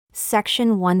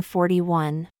Section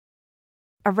 141.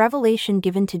 A revelation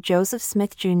given to Joseph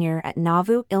Smith, Jr. at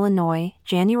Nauvoo, Illinois,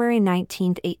 January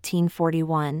 19,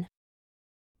 1841.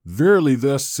 Verily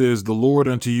thus says the Lord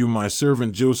unto you, my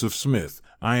servant Joseph Smith,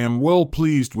 I am well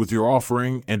pleased with your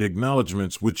offering and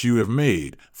acknowledgments which you have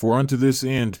made, for unto this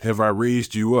end have I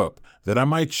raised you up, that I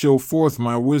might show forth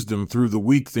my wisdom through the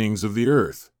weak things of the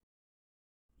earth.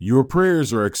 Your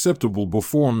prayers are acceptable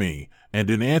before me,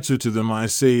 and in answer to them I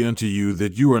say unto you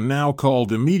that you are now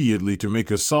called immediately to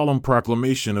make a solemn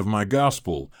proclamation of my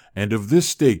gospel, and of this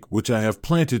stake which I have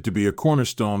planted to be a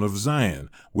cornerstone of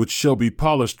Zion, which shall be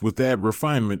polished with that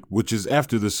refinement which is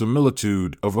after the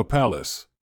similitude of a palace.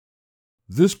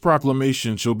 This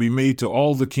proclamation shall be made to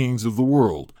all the kings of the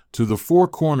world, to the four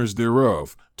corners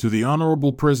thereof, to the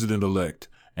honorable President-elect,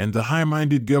 and the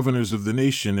high-minded governors of the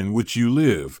nation in which you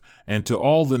live, and to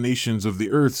all the nations of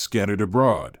the earth scattered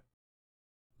abroad.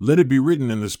 Let it be written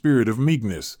in the spirit of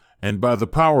meekness, and by the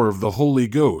power of the Holy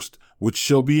Ghost, which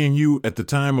shall be in you at the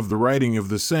time of the writing of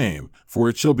the same, for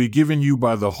it shall be given you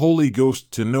by the Holy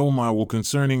Ghost to know my will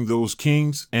concerning those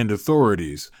kings and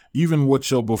authorities, even what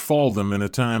shall befall them in a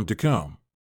time to come.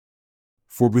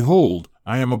 For behold,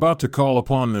 I am about to call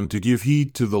upon them to give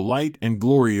heed to the light and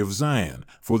glory of Zion,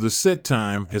 for the set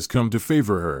time has come to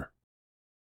favor her.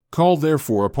 Call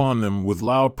therefore upon them with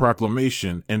loud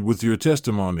proclamation and with your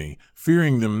testimony,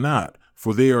 fearing them not,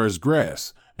 for they are as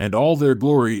grass, and all their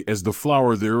glory as the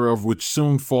flower thereof which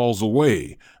soon falls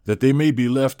away, that they may be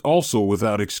left also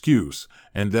without excuse,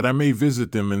 and that I may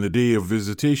visit them in the day of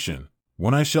visitation,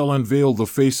 when I shall unveil the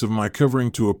face of my covering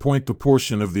to appoint the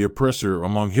portion of the oppressor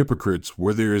among hypocrites,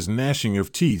 where there is gnashing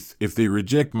of teeth, if they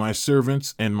reject my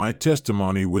servants and my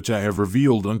testimony which I have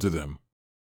revealed unto them.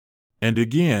 And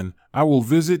again, I will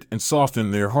visit and soften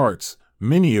their hearts,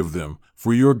 many of them,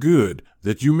 for your good,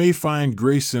 that you may find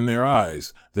grace in their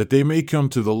eyes, that they may come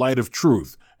to the light of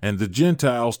truth, and the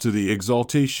Gentiles to the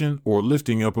exaltation or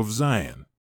lifting up of Zion.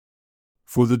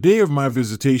 For the day of my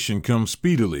visitation comes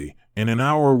speedily, in an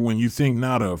hour when you think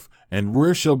not of, and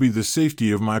where shall be the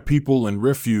safety of my people and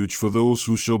refuge for those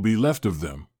who shall be left of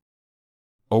them?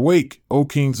 Awake, O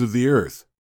kings of the earth!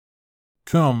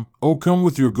 Come, O come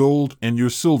with your gold and your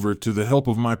silver to the help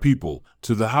of my people,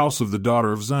 to the house of the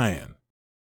daughter of Zion.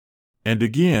 And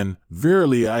again,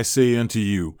 verily I say unto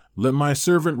you, let my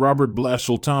servant Robert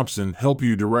Blatchel Thompson help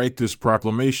you to write this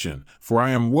proclamation, for I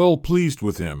am well pleased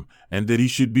with him, and that he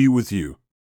should be with you.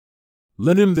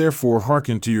 Let him therefore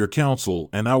hearken to your counsel,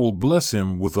 and I will bless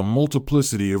him with a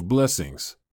multiplicity of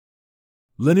blessings.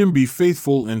 Let him be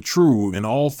faithful and true in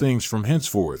all things from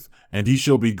henceforth, and he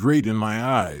shall be great in my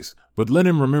eyes, but let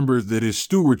him remember that his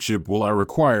stewardship will I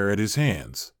require at his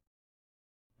hands.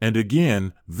 And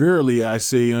again, verily I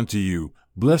say unto you,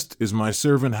 blessed is my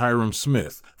servant Hyrum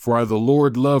Smith, for I the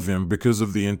Lord love him because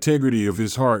of the integrity of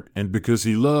his heart, and because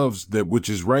he loves that which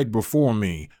is right before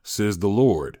me, says the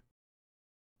Lord.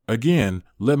 Again,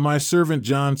 let my servant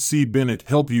John C. Bennett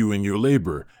help you in your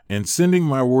labor, and sending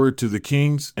my word to the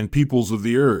kings and peoples of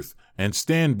the earth, and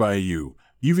stand by you,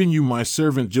 even you my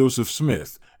servant Joseph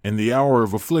Smith, in the hour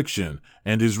of affliction,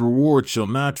 and his reward shall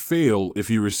not fail if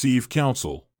he receive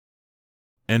counsel.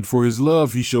 And for his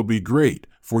love he shall be great,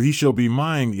 for he shall be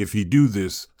mine if he do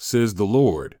this, says the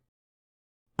Lord.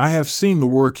 I have seen the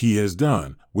work he has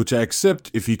done, which I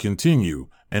accept if he continue,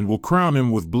 and will crown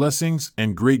him with blessings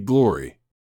and great glory.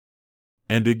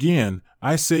 And again,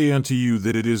 I say unto you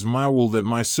that it is my will that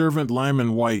my servant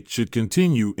Lyman White should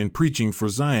continue in preaching for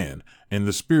Zion, in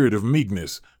the spirit of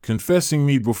meekness, confessing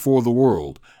me before the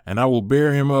world, and I will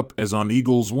bear him up as on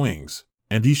eagle's wings,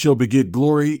 and he shall beget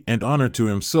glory and honor to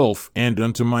himself and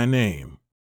unto my name.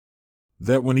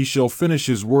 That when he shall finish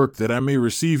his work that I may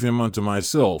receive him unto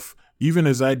myself, even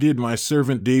as I did my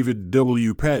servant David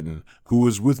W. Patton, who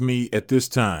was with me at this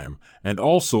time, and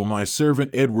also my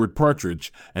servant Edward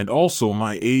Partridge, and also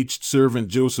my aged servant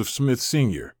Joseph Smith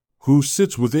Sr., who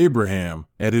sits with Abraham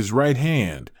at his right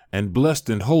hand, and blessed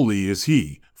and holy is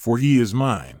he, for he is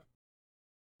mine.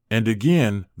 And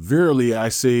again, verily I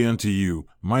say unto you,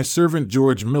 my servant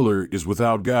George Miller is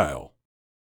without guile.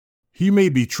 He may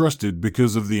be trusted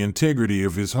because of the integrity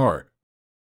of his heart.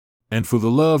 And for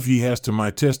the love he has to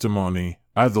my testimony,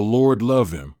 I the Lord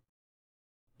love him.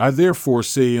 I therefore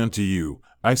say unto you,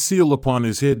 I seal upon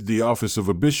his head the office of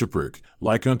a bishopric,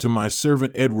 like unto my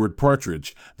servant Edward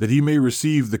Partridge, that he may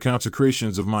receive the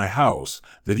consecrations of my house,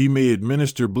 that he may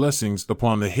administer blessings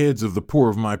upon the heads of the poor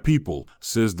of my people,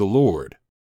 says the Lord.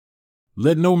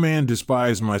 Let no man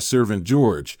despise my servant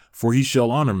George, for he shall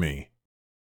honor me.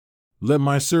 let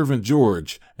my servant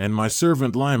George, and my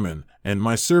servant Lyman, and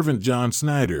my servant John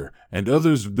Snyder, and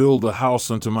others build a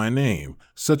house unto my name,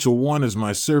 such a one as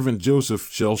my servant Joseph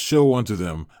shall show unto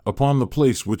them, upon the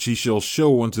place which he shall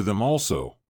show unto them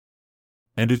also.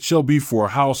 And it shall be for a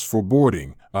house for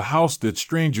boarding, a house that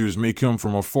strangers may come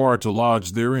from afar to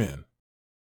lodge therein.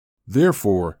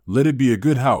 Therefore, let it be a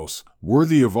good house,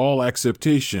 worthy of all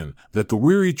acceptation, that the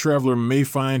weary traveler may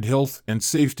find health and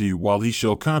safety while he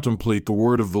shall contemplate the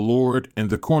word of the Lord and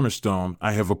the cornerstone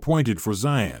I have appointed for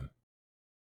Zion.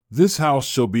 This house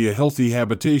shall be a healthy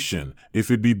habitation, if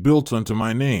it be built unto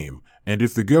my name, and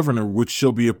if the governor which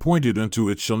shall be appointed unto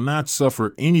it shall not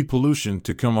suffer any pollution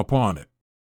to come upon it.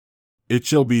 It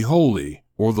shall be holy,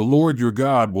 or the Lord your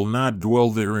God will not dwell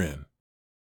therein.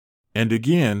 And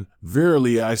again,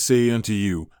 verily I say unto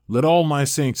you, let all my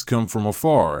saints come from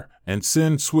afar, and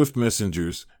send swift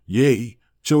messengers, yea,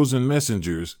 chosen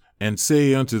messengers, and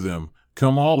say unto them,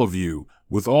 Come all of you,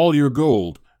 with all your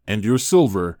gold, and your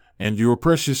silver, and your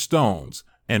precious stones,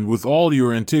 and with all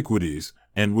your antiquities,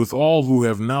 and with all who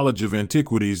have knowledge of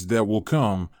antiquities that will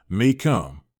come, may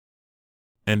come.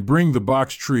 And bring the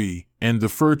box tree, and the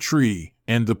fir tree,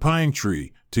 and the pine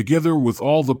tree, together with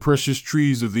all the precious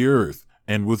trees of the earth,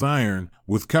 and with iron,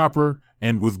 with copper,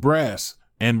 and with brass,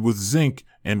 and with zinc,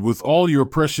 and with all your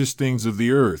precious things of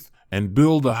the earth, and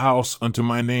build a house unto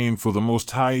my name for the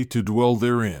Most High to dwell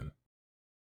therein.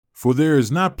 For there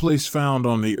is not place found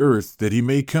on the earth that he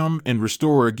may come and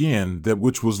restore again that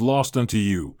which was lost unto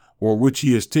you, or which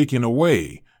he has taken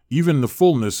away, even the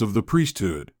fullness of the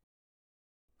priesthood.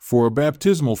 For a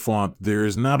baptismal font there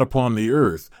is not upon the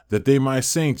earth, that they my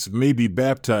saints may be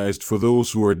baptized for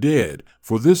those who are dead,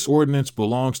 for this ordinance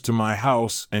belongs to my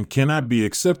house, and cannot be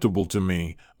acceptable to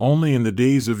me, only in the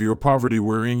days of your poverty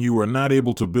wherein you are not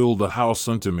able to build a house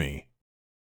unto me.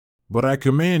 But I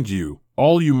command you,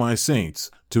 all you my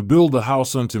saints, to build a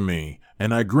house unto me,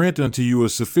 and I grant unto you a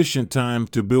sufficient time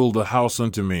to build a house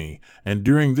unto me, and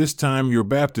during this time your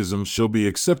baptisms shall be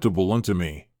acceptable unto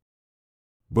me.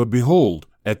 But behold,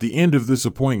 at the end of this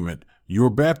appointment,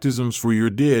 your baptisms for your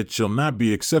dead shall not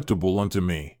be acceptable unto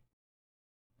me.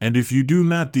 And if you do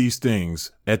not these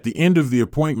things, at the end of the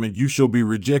appointment you shall be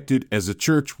rejected as a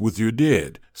church with your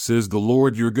dead, says the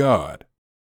Lord your God.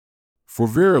 For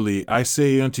verily I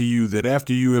say unto you that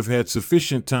after you have had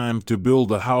sufficient time to build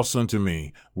a house unto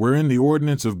me, wherein the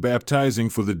ordinance of baptizing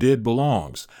for the dead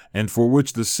belongs, and for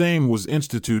which the same was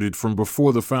instituted from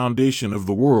before the foundation of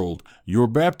the world, your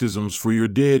baptisms for your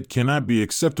dead cannot be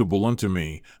acceptable unto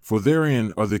me, for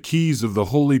therein are the keys of the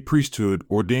holy priesthood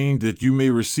ordained that you may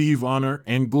receive honor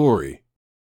and glory.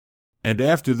 And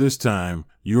after this time,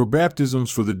 your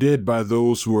baptisms for the dead by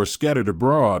those who are scattered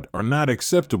abroad are not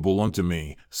acceptable unto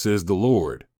me, says the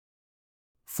Lord.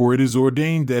 For it is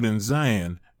ordained that in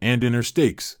Zion, and in her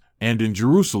stakes, and in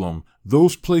Jerusalem,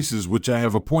 those places which I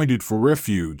have appointed for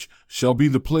refuge, shall be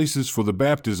the places for the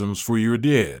baptisms for your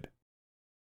dead.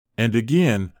 And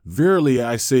again, verily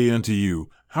I say unto you,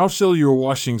 how shall your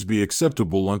washings be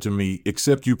acceptable unto me,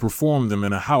 except you perform them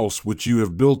in a house which you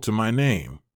have built to my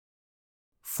name?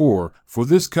 For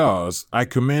this cause I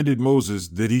commanded Moses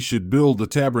that he should build a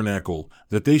tabernacle,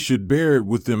 that they should bear it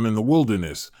with them in the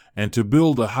wilderness, and to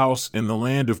build a house in the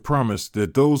land of promise,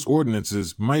 that those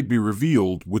ordinances might be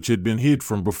revealed which had been hid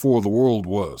from before the world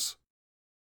was.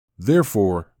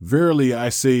 Therefore, verily I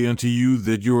say unto you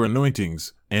that your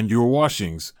anointings, and your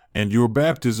washings, and your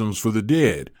baptisms for the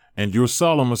dead, and your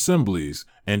solemn assemblies,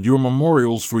 and your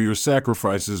memorials for your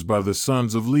sacrifices by the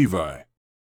sons of Levi,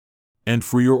 and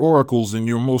for your oracles in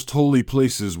your most holy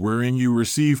places wherein you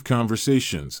receive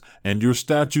conversations, and your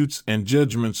statutes and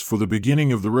judgments for the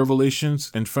beginning of the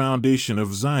revelations and foundation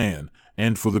of Zion,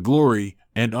 and for the glory,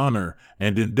 and honor,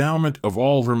 and endowment of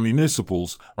all her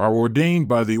municipals, are ordained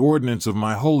by the ordinance of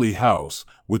my holy house,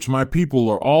 which my people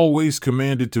are always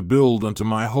commanded to build unto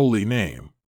my holy name.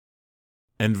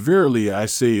 And verily I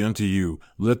say unto you,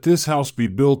 let this house be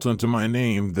built unto my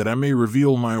name, that I may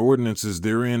reveal my ordinances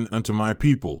therein unto my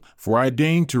people. For I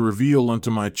deign to reveal unto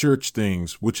my church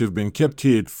things which have been kept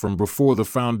hid from before the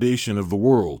foundation of the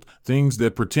world, things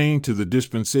that pertain to the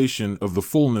dispensation of the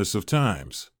fullness of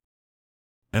times.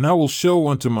 And I will show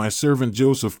unto my servant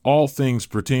Joseph all things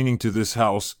pertaining to this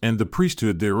house, and the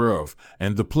priesthood thereof,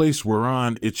 and the place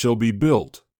whereon it shall be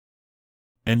built.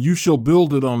 And you shall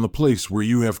build it on the place where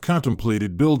you have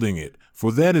contemplated building it,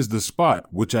 for that is the spot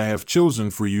which I have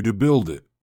chosen for you to build it.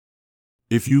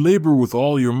 If you labor with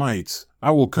all your mights,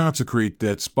 I will consecrate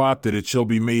that spot, that it shall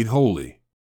be made holy.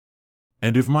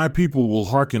 And if my people will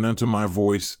hearken unto my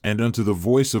voice, and unto the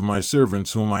voice of my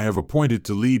servants whom I have appointed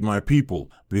to lead my people,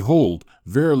 behold,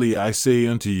 verily I say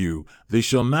unto you, they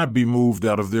shall not be moved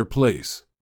out of their place.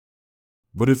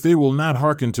 But if they will not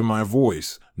hearken to my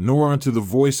voice, nor unto the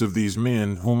voice of these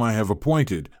men whom I have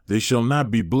appointed, they shall not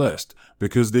be blessed,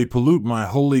 because they pollute my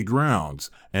holy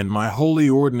grounds, and my holy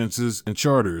ordinances and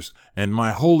charters, and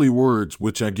my holy words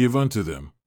which I give unto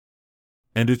them.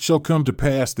 And it shall come to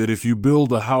pass that if you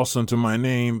build a house unto my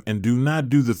name, and do not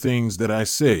do the things that I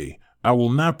say, I will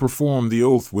not perform the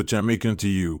oath which I make unto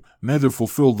you, neither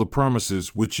fulfill the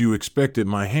promises which you expect at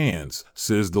my hands,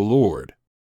 says the Lord.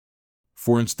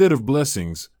 For instead of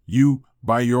blessings, you,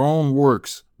 by your own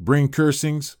works, bring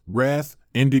cursings, wrath,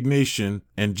 indignation,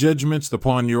 and judgments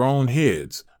upon your own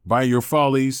heads, by your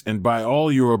follies and by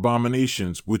all your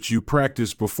abominations which you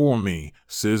practice before me,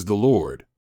 says the Lord.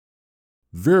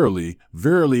 Verily,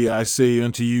 verily I say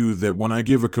unto you that when I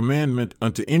give a commandment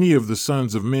unto any of the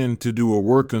sons of men to do a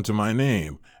work unto my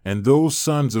name, and those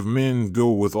sons of men go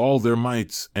with all their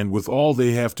mights and with all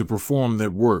they have to perform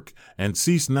that work, and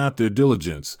cease not their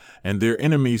diligence, and their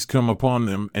enemies come upon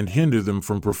them and hinder them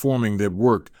from performing that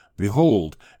work,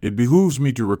 behold, it behooves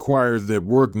me to require that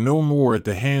work no more at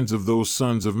the hands of those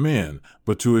sons of men,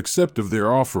 but to accept of their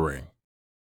offering.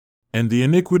 And the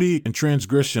iniquity and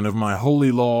transgression of my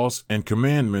holy laws and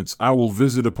commandments I will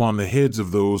visit upon the heads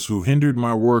of those who hindered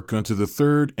my work unto the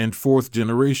third and fourth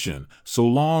generation, so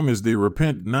long as they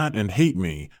repent not and hate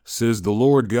me, says the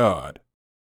Lord God.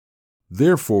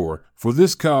 Therefore, for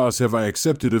this cause have I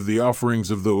accepted of the offerings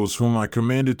of those whom I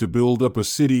commanded to build up a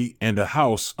city and a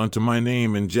house unto my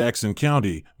name in Jackson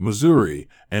County, Missouri,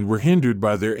 and were hindered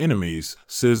by their enemies,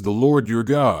 says the Lord your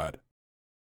God.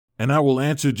 And I will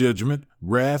answer judgment,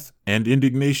 wrath, and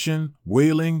indignation,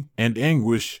 wailing, and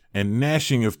anguish, and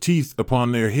gnashing of teeth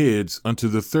upon their heads unto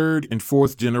the third and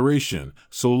fourth generation,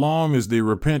 so long as they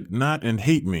repent not and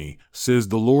hate me, says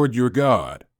the Lord your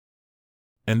God.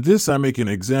 And this I make an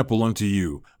example unto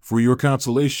you, for your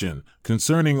consolation,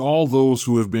 concerning all those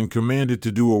who have been commanded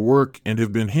to do a work and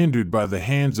have been hindered by the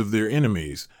hands of their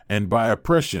enemies, and by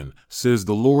oppression, says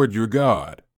the Lord your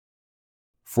God.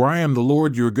 For I am the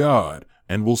Lord your God,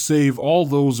 and will save all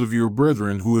those of your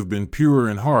brethren who have been pure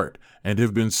in heart, and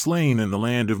have been slain in the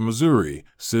land of Missouri,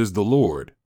 says the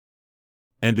Lord.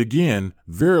 And again,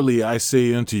 verily I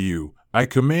say unto you, I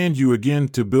command you again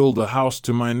to build a house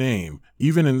to my name,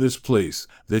 even in this place,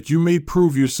 that you may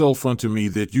prove yourself unto me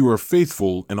that you are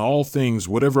faithful in all things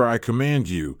whatever I command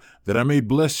you, that I may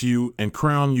bless you and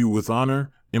crown you with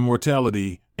honor,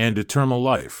 immortality, and eternal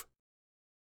life.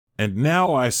 And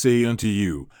now I say unto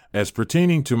you, as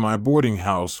pertaining to my boarding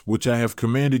house, which I have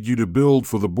commanded you to build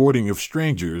for the boarding of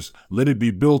strangers, let it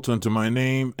be built unto my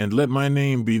name, and let my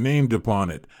name be named upon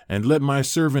it, and let my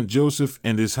servant Joseph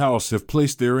and his house have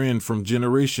place therein from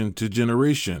generation to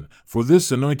generation. For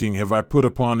this anointing have I put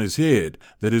upon his head,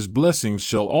 that his blessings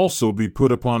shall also be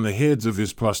put upon the heads of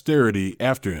his posterity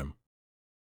after him.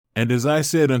 And as I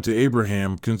said unto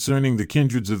Abraham concerning the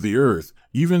kindreds of the earth,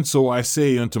 even so I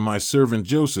say unto my servant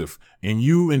Joseph, in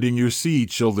you and in your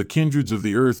seed shall the kindreds of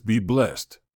the earth be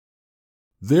blessed.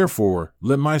 Therefore,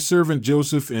 let my servant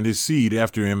Joseph and his seed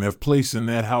after him have place in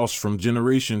that house from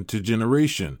generation to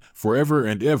generation, forever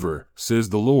and ever, says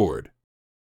the Lord.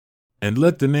 And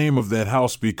let the name of that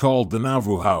house be called the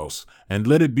Nauvoo house, and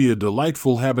let it be a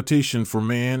delightful habitation for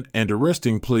man and a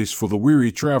resting place for the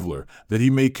weary traveler, that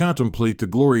he may contemplate the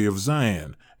glory of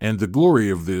Zion, and the glory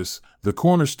of this, the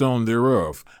cornerstone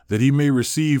thereof, that he may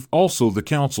receive also the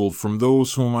counsel from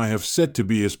those whom I have set to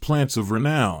be as plants of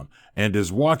renown, and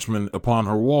as watchmen upon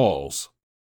her walls.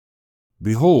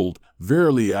 Behold,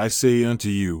 verily I say unto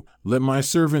you, let my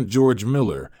servant George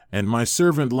Miller, and my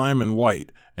servant Lyman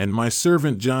White, and my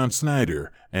servant John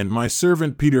Snyder, and my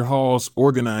servant Peter Hawes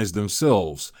organize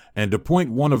themselves, and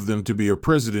appoint one of them to be a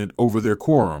president over their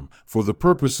quorum, for the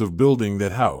purpose of building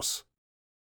that house.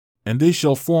 And they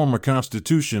shall form a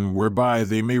constitution whereby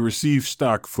they may receive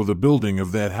stock for the building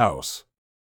of that house.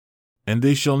 And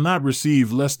they shall not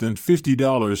receive less than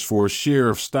 $50 for a share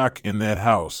of stock in that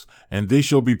house, and they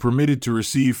shall be permitted to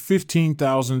receive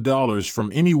 $15,000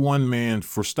 from any one man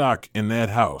for stock in that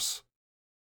house.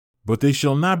 But they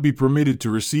shall not be permitted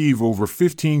to receive over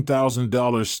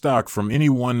 $15,000 stock from any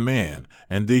one man,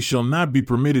 and they shall not be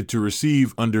permitted to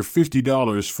receive under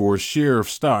 $50 for a share of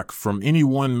stock from any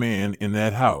one man in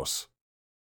that house.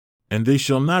 And they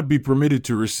shall not be permitted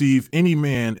to receive any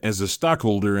man as a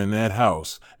stockholder in that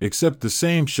house, except the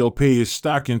same shall pay his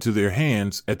stock into their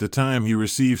hands at the time he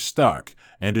receives stock,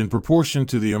 and in proportion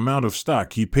to the amount of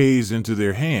stock he pays into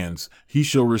their hands, he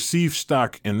shall receive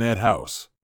stock in that house.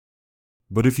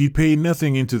 But if he pay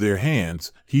nothing into their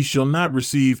hands, he shall not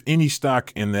receive any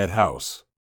stock in that house.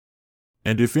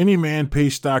 And if any man pay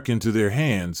stock into their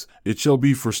hands, it shall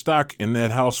be for stock in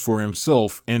that house for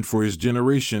himself and for his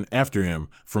generation after him,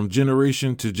 from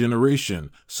generation to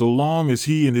generation, so long as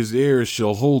he and his heirs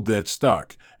shall hold that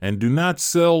stock, and do not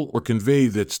sell or convey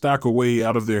that stock away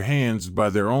out of their hands by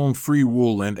their own free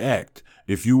will and act,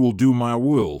 if you will do my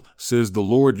will, says the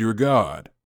Lord your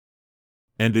God.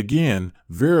 And again,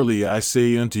 verily I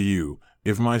say unto you,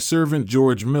 if my servant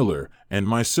George Miller, and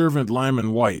my servant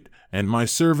Lyman White, and my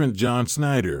servant John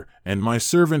Snyder, and my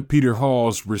servant Peter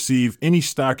Hawes receive any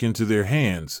stock into their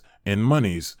hands, in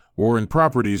monies, or in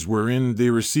properties wherein they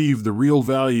receive the real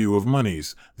value of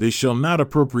monies, they shall not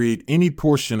appropriate any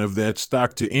portion of that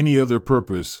stock to any other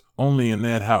purpose, only in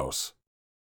that house.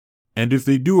 And if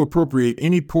they do appropriate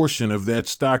any portion of that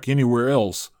stock anywhere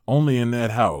else, only in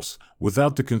that house,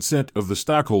 without the consent of the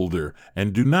stockholder,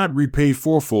 and do not repay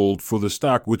fourfold for the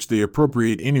stock which they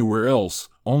appropriate anywhere else,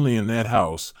 only in that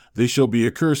house, they shall be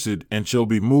accursed and shall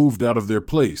be moved out of their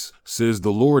place, says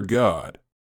the Lord God.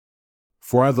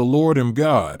 For I the Lord am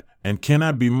God, and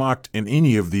cannot be mocked in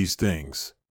any of these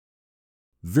things.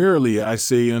 Verily I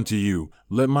say unto you,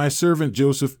 let my servant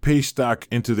Joseph pay stock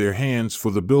into their hands for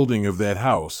the building of that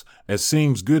house, as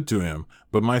seems good to him,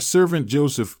 but my servant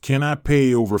Joseph cannot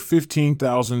pay over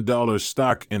 $15,000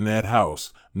 stock in that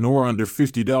house, nor under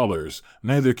 $50,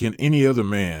 neither can any other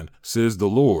man, says the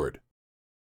Lord.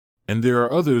 And there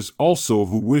are others also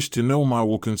who wish to know my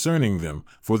will concerning them,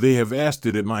 for they have asked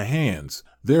it at my hands.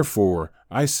 Therefore,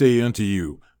 I say unto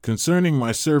you, concerning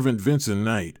my servant Vincent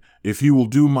Knight, if he will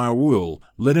do my will,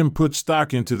 let him put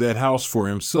stock into that house for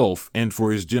himself and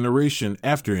for his generation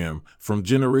after him, from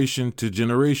generation to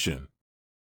generation.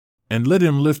 And let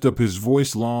him lift up his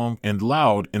voice long and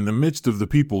loud in the midst of the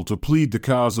people to plead the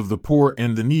cause of the poor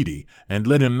and the needy, and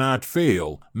let him not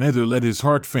fail, neither let his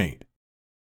heart faint.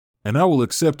 And I will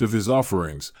accept of his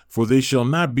offerings, for they shall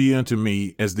not be unto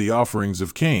me as the offerings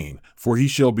of Cain, for he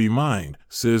shall be mine,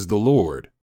 says the Lord.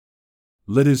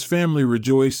 Let his family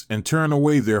rejoice and turn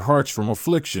away their hearts from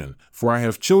affliction, for I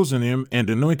have chosen him and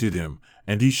anointed him,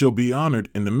 and he shall be honored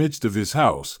in the midst of his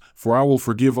house, for I will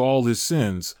forgive all his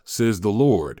sins, says the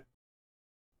Lord.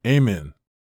 Amen.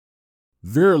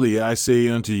 Verily I say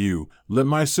unto you, let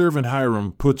my servant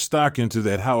Hiram put stock into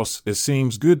that house as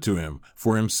seems good to him,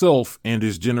 for himself and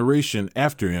his generation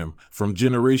after him, from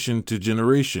generation to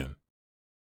generation.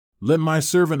 Let my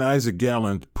servant Isaac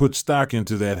Galland put stock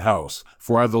into that house,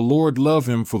 for I the Lord love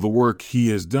him for the work he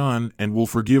has done and will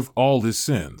forgive all his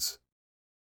sins.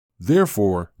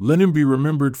 Therefore, let him be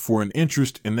remembered for an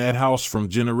interest in that house from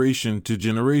generation to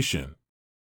generation.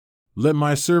 Let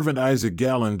my servant Isaac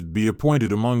Galland be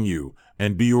appointed among you,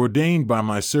 and be ordained by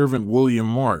my servant William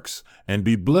Marks, and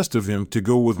be blessed of him to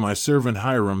go with my servant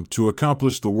Hiram to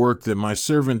accomplish the work that my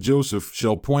servant Joseph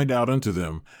shall point out unto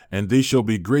them, and they shall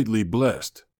be greatly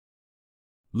blessed.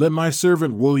 Let my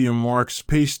servant William Marks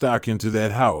pay stock into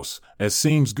that house, as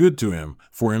seems good to him,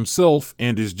 for himself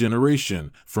and his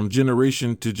generation, from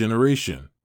generation to generation.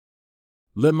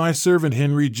 Let my servant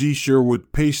Henry G.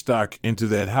 Sherwood pay stock into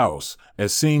that house,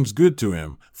 as seems good to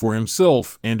him, for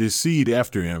himself and his seed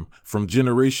after him, from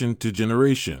generation to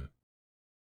generation.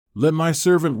 Let my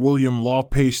servant William Law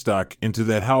pay stock into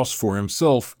that house for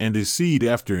himself and his seed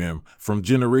after him, from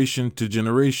generation to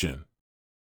generation.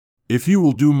 If he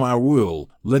will do my will,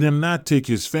 let him not take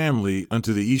his family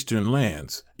unto the eastern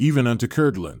lands, even unto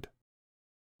Kirtland.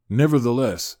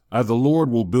 Nevertheless, I the Lord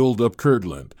will build up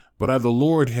Kirtland, but I the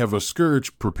Lord have a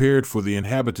scourge prepared for the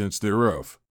inhabitants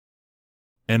thereof.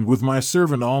 And with my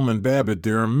servant Almon Babbitt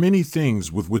there are many things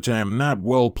with which I am not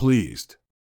well pleased.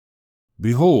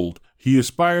 Behold, he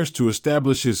aspires to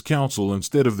establish his counsel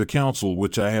instead of the counsel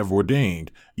which I have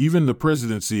ordained, even the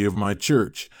presidency of my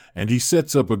church, and he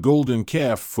sets up a golden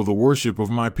calf for the worship of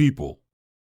my people.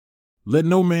 Let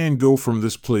no man go from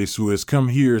this place who has come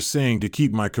here saying to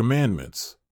keep my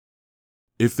commandments.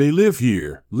 If they live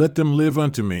here, let them live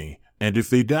unto me, and if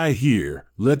they die here,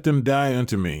 let them die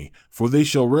unto me, for they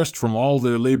shall rest from all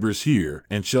their labors here,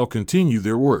 and shall continue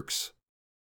their works.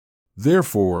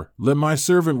 Therefore, let my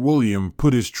servant William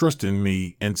put his trust in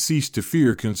me and cease to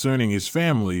fear concerning his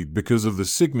family because of the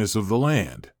sickness of the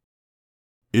land.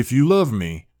 If you love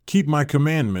me, keep my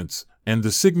commandments, and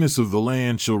the sickness of the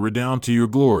land shall redound to your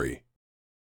glory.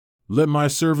 Let my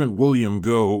servant William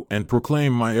go and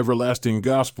proclaim my everlasting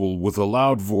gospel with a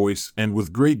loud voice and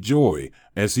with great joy,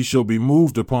 as he shall be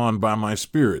moved upon by my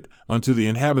spirit, unto the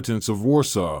inhabitants of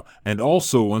Warsaw, and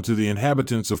also unto the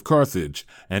inhabitants of Carthage,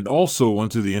 and also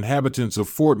unto the inhabitants of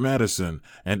Fort Madison,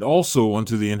 and also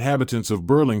unto the inhabitants of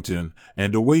Burlington,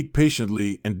 and await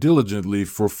patiently and diligently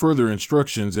for further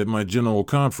instructions at my general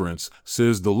conference,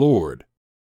 says the Lord.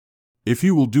 If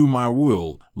he will do my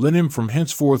will, let him from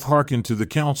henceforth hearken to the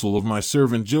counsel of my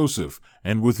servant Joseph,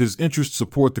 and with his interest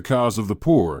support the cause of the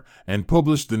poor, and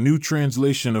publish the new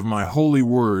translation of my holy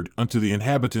word unto the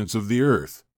inhabitants of the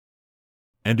earth.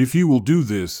 And if he will do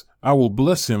this, I will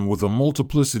bless him with a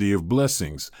multiplicity of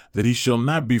blessings, that he shall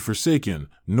not be forsaken,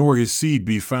 nor his seed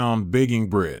be found begging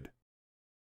bread.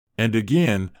 And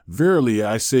again, verily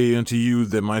I say unto you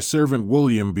that my servant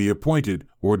William be appointed,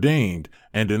 ordained,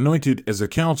 and anointed as a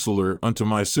counselor unto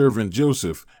my servant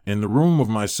Joseph, in the room of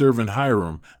my servant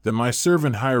Hiram, that my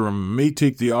servant Hiram may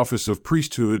take the office of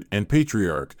priesthood and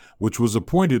patriarch, which was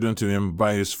appointed unto him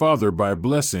by his father by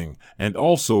blessing, and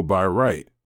also by right.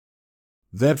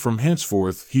 That from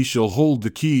henceforth he shall hold the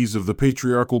keys of the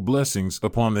patriarchal blessings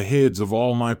upon the heads of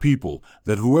all my people,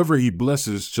 that whoever he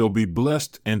blesses shall be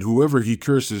blessed, and whoever he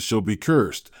curses shall be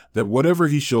cursed, that whatever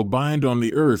he shall bind on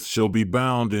the earth shall be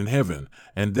bound in heaven,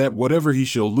 and that whatever he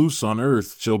shall loose on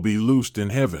earth shall be loosed in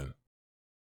heaven.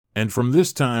 And from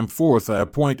this time forth I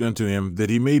appoint unto him that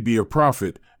he may be a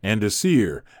prophet, and a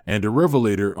seer, and a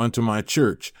revelator unto my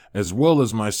church, as well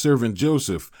as my servant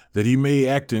Joseph, that he may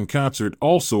act in concert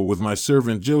also with my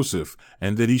servant Joseph,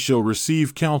 and that he shall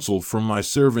receive counsel from my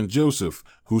servant Joseph,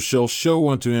 who shall show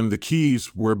unto him the keys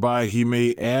whereby he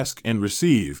may ask and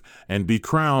receive, and be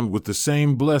crowned with the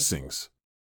same blessings.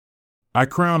 I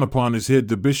crown upon his head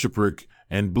the bishopric,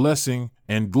 and blessing,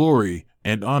 and glory,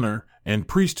 and honor, and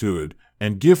priesthood,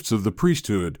 and gifts of the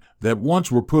priesthood, that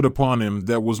once were put upon him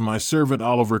that was my servant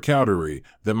Oliver Cowdery,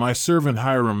 that my servant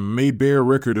Hiram may bear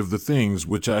record of the things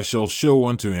which I shall show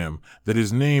unto him, that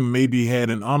his name may be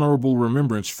had in honorable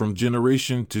remembrance from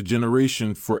generation to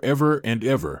generation forever and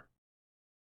ever.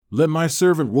 Let my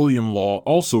servant William Law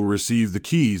also receive the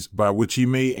keys by which he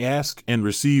may ask and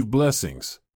receive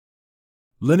blessings.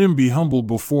 Let him be humble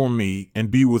before me,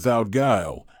 and be without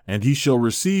guile, and he shall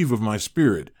receive of my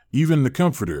spirit, even the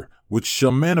Comforter, which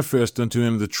shall manifest unto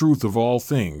him the truth of all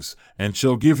things, and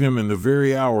shall give him in the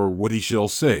very hour what he shall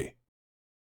say.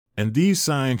 And these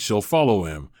signs shall follow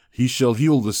him: he shall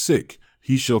heal the sick,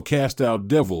 he shall cast out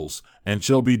devils, and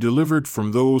shall be delivered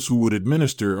from those who would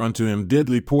administer unto him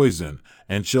deadly poison,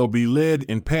 and shall be led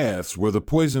in paths where the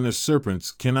poisonous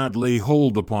serpents cannot lay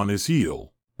hold upon his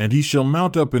heel, and he shall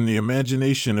mount up in the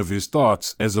imagination of his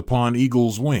thoughts as upon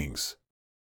eagle's wings.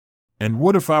 And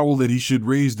what if I will that he should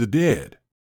raise the dead?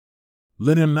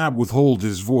 Let him not withhold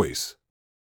his voice.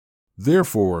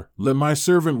 Therefore, let my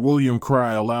servant William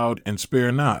cry aloud and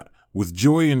spare not, with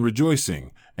joy and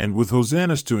rejoicing, and with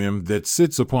hosannas to him that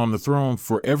sits upon the throne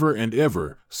forever and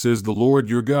ever, says the Lord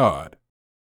your God.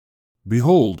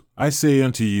 Behold, I say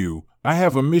unto you, I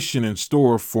have a mission in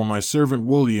store for my servant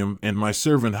William and my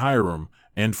servant Hiram,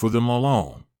 and for them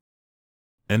alone.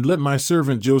 And let my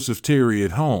servant Joseph tarry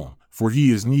at home, for he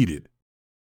is needed.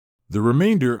 The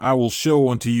remainder I will show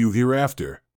unto you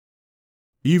hereafter.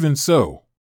 Even so.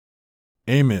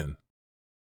 Amen.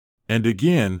 And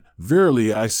again,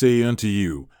 verily I say unto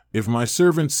you, if my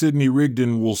servant Sidney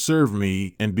Rigdon will serve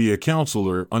me and be a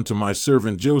counselor unto my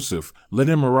servant Joseph, let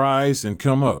him arise and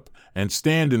come up, and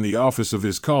stand in the office of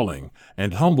his calling,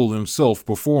 and humble himself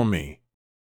before me.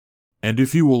 And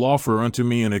if he will offer unto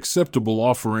me an acceptable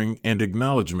offering and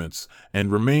acknowledgments,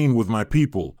 and remain with my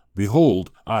people,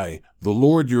 behold, I, the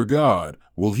Lord your God,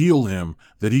 will heal him,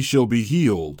 that he shall be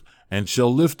healed, and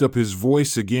shall lift up his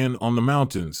voice again on the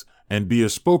mountains, and be a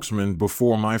spokesman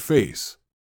before my face.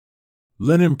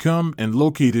 Let him come and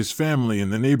locate his family in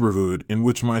the neighborhood in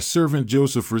which my servant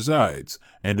Joseph resides,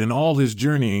 and in all his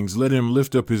journeyings let him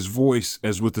lift up his voice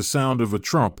as with the sound of a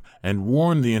trump, and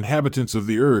warn the inhabitants of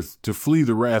the earth to flee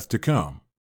the wrath to come.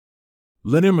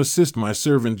 Let him assist my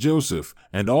servant Joseph,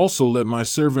 and also let my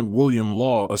servant William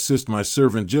Law assist my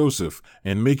servant Joseph,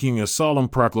 in making a solemn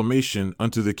proclamation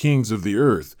unto the kings of the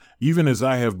earth, even as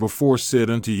I have before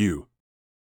said unto you.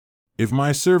 If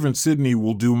my servant Sidney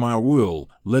will do my will,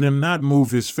 let him not move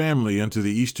his family unto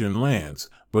the eastern lands,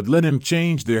 but let him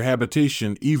change their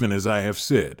habitation even as I have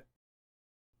said.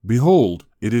 Behold,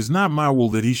 it is not my will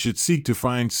that he should seek to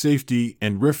find safety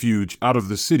and refuge out of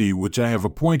the city which I have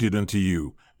appointed unto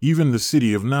you, even the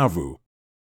city of Nauvoo.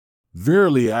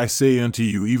 Verily I say unto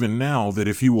you even now that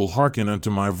if he will hearken unto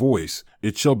my voice,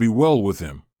 it shall be well with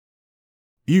him.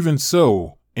 Even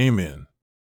so, Amen.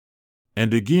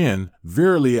 And again,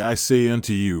 verily I say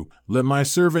unto you, let my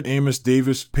servant Amos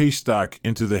Davis pay stock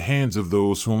into the hands of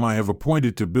those whom I have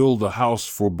appointed to build a house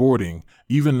for boarding,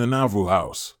 even the Nauvoo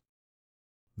house.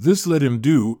 This let him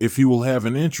do if he will have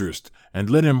an interest, and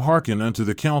let him hearken unto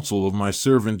the counsel of my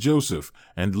servant Joseph,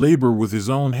 and labor with his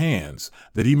own hands,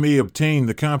 that he may obtain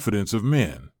the confidence of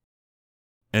men.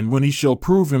 And when he shall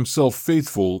prove himself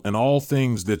faithful in all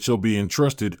things that shall be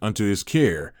entrusted unto his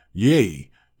care, yea,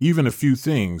 even a few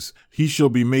things, he shall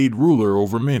be made ruler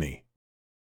over many.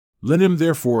 Let him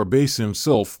therefore abase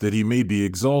himself that he may be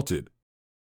exalted.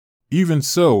 Even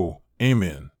so,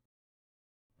 Amen.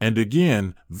 And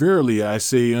again, verily I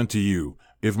say unto you,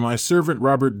 if my servant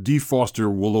Robert D. Foster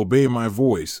will obey my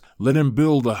voice, let him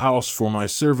build a house for my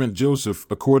servant Joseph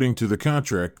according to the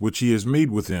contract which he has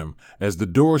made with him, as the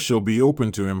door shall be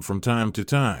opened to him from time to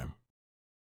time.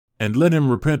 And let him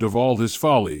repent of all his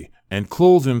folly, and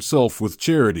clothe himself with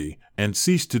charity, and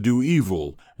cease to do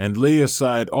evil, and lay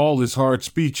aside all his hard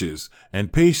speeches,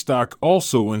 and pay stock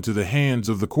also into the hands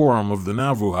of the quorum of the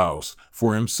Nauvoo house,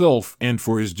 for himself and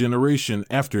for his generation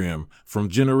after him, from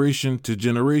generation to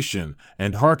generation,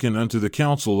 and hearken unto the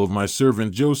counsel of my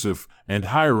servant Joseph, and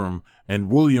Hiram, and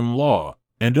William Law,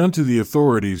 and unto the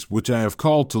authorities which I have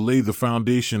called to lay the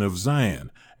foundation of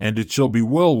Zion, and it shall be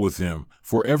well with him,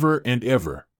 for ever and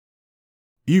ever.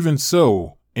 Even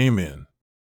so, Amen.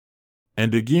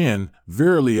 And again,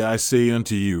 verily I say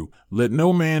unto you, let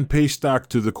no man pay stock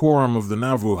to the quorum of the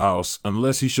Nauvoo house,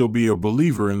 unless he shall be a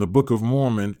believer in the Book of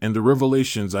Mormon and the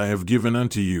revelations I have given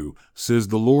unto you, says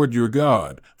the Lord your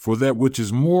God, for that which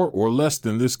is more or less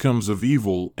than this comes of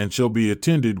evil, and shall be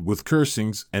attended with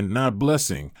cursings and not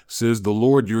blessing, says the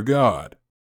Lord your God.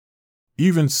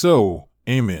 Even so,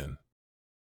 Amen.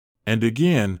 And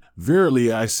again,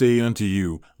 verily I say unto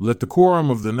you, let the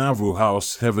quorum of the Nauvoo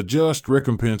house have a just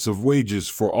recompense of wages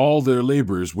for all their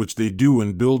labors which they do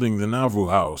in building the Nauvoo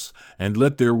house, and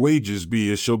let their wages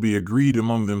be as shall be agreed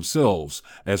among themselves,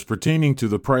 as pertaining to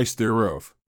the price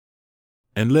thereof.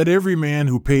 And let every man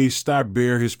who pays stock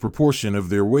bear his proportion of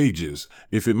their wages,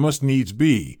 if it must needs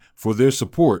be, for their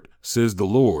support, says the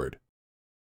Lord.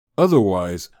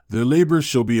 Otherwise, their labors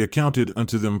shall be accounted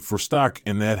unto them for stock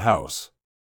in that house.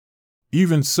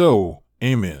 Even so,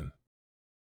 Amen.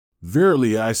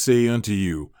 Verily I say unto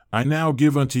you, I now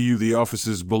give unto you the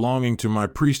offices belonging to my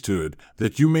priesthood,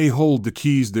 that you may hold the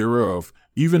keys thereof,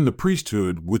 even the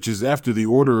priesthood which is after the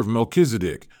order of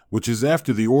Melchizedek, which is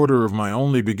after the order of my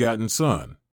only begotten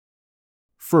Son.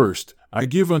 First, I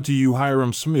give unto you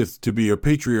Hiram Smith to be a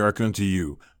patriarch unto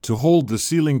you, to hold the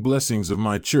sealing blessings of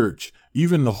my church,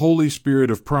 even the Holy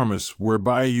Spirit of promise,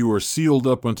 whereby you are sealed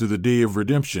up unto the day of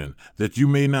redemption, that you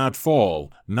may not fall,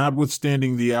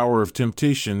 notwithstanding the hour of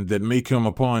temptation that may come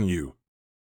upon you.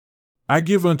 I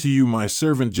give unto you my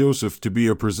servant Joseph to be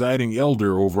a presiding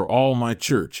elder over all my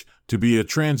church, to be a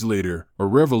translator, a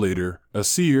revelator, a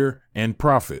seer, and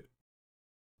prophet.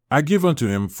 I give unto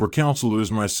him for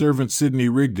counselors my servant Sidney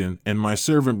Rigdon and my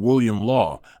servant William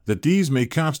Law, that these may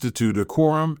constitute a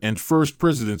quorum and first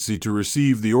presidency to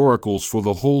receive the oracles for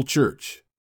the whole church.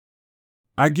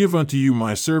 I give unto you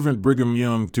my servant Brigham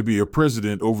Young to be a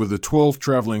president over the 12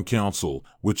 traveling council,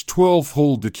 which 12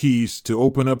 hold the keys to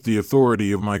open up the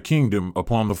authority of my kingdom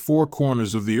upon the 4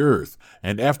 corners of the earth,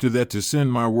 and after that to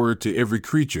send my word to every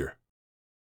creature.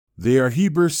 They are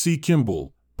Heber C.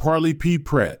 Kimball, Parley P.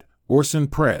 Pratt, Orson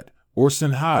Pratt,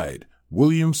 Orson Hyde,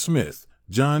 William Smith,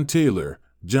 John Taylor,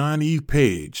 John E.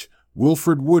 Page,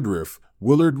 Wilford Woodruff,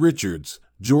 Willard Richards,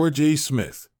 George A.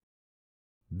 Smith.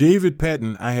 David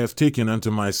Patton I have taken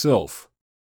unto myself.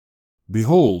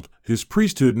 Behold, his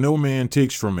priesthood no man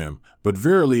takes from him, but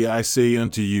verily I say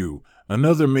unto you,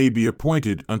 another may be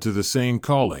appointed unto the same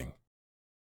calling.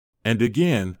 And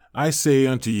again, I say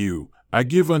unto you, I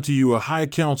give unto you a high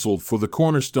council for the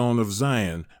cornerstone of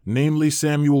Zion, namely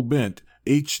Samuel Bent,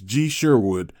 H. G.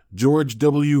 Sherwood, George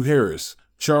W. Harris,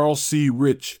 Charles C.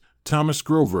 Rich, Thomas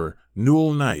Grover,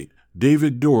 Newell Knight,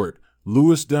 David Dort,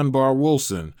 Louis Dunbar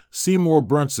Wilson, Seymour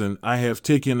Brunson I have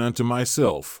taken unto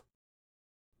myself.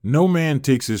 No man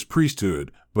takes his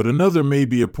priesthood, but another may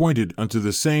be appointed unto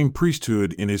the same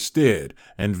priesthood in his stead,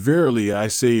 and verily I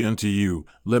say unto you,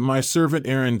 let my servant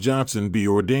Aaron Johnson be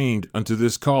ordained unto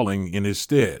this calling in his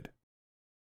stead.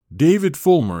 David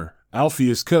Fulmer,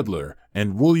 Alpheus Cutler,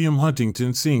 and William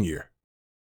Huntington Sr.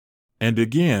 And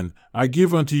again, I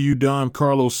give unto you Don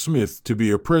Carlos Smith to be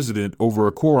a president over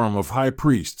a quorum of high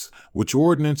priests, which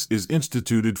ordinance is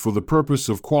instituted for the purpose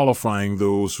of qualifying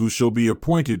those who shall be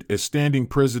appointed as standing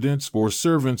presidents or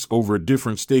servants over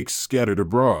different stakes scattered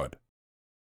abroad.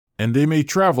 And they may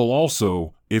travel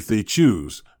also, if they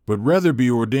choose, but rather be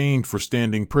ordained for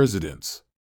standing presidents.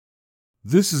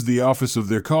 This is the office of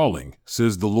their calling,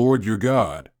 says the Lord your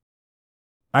God.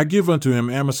 I give unto him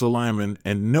Amisalyman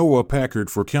and Noah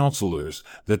Packard for counselors,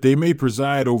 that they may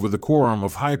preside over the quorum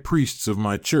of high priests of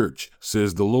my church,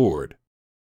 says the Lord.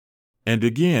 And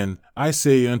again, I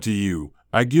say unto you,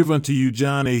 I give unto you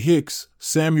John A. Hicks,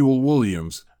 Samuel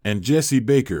Williams, and Jesse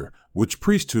Baker, which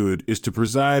priesthood is to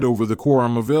preside over the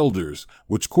quorum of elders,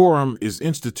 which quorum is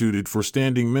instituted for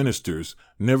standing ministers.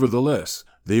 Nevertheless,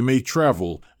 they may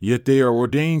travel, yet they are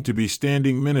ordained to be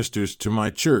standing ministers to my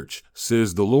church,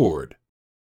 says the Lord.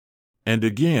 And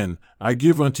again, I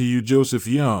give unto you Joseph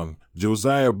Young,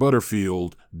 Josiah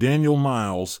Butterfield, Daniel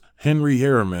Miles, Henry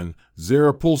Harriman,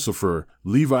 Zerah Pulsifer,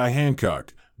 Levi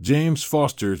Hancock, James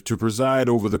Foster to preside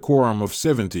over the quorum of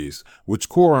 70s, which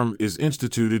quorum is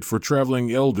instituted for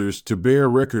traveling elders to bear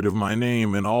record of my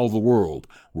name in all the world,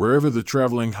 wherever the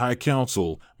traveling high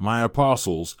council, my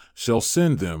apostles, shall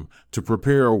send them, to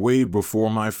prepare a way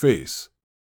before my face.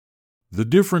 The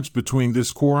difference between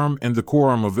this quorum and the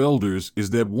quorum of elders is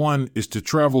that one is to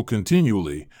travel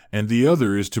continually, and the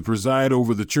other is to preside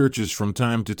over the churches from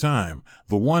time to time.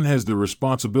 The one has the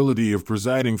responsibility of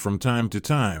presiding from time to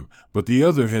time, but the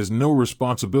other has no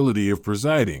responsibility of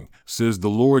presiding, says the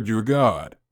Lord your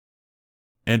God.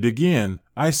 And again,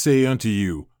 I say unto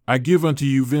you, I give unto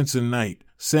you Vincent Knight,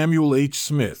 Samuel H.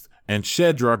 Smith, and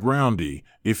Shadrach Roundy,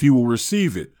 if you will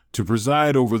receive it, to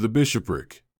preside over the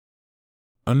bishopric.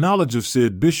 A knowledge of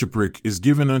said bishopric is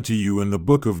given unto you in the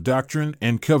book of Doctrine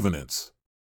and Covenants.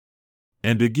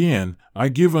 And again, I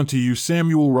give unto you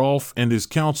Samuel Rolfe and his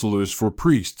counselors for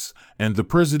priests, and the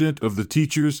president of the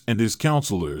teachers and his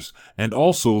counselors, and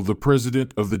also the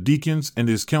president of the deacons and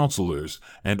his counselors,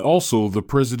 and also the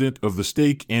president of the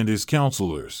stake and his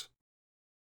counselors.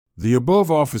 The above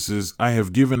offices I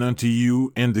have given unto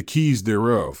you, and the keys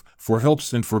thereof, for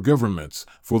helps and for governments,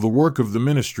 for the work of the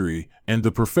ministry, and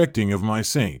the perfecting of my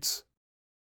saints.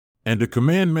 And a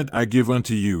commandment I give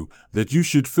unto you, that you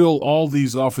should fill all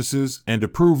these offices, and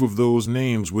approve of those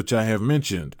names which I have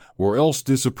mentioned, or else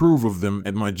disapprove of them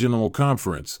at my general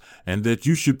conference, and that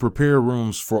you should prepare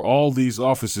rooms for all these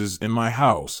offices in my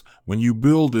house, when you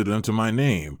build it unto my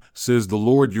name, says the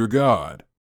Lord your God.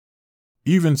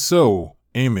 Even so,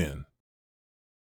 Amen.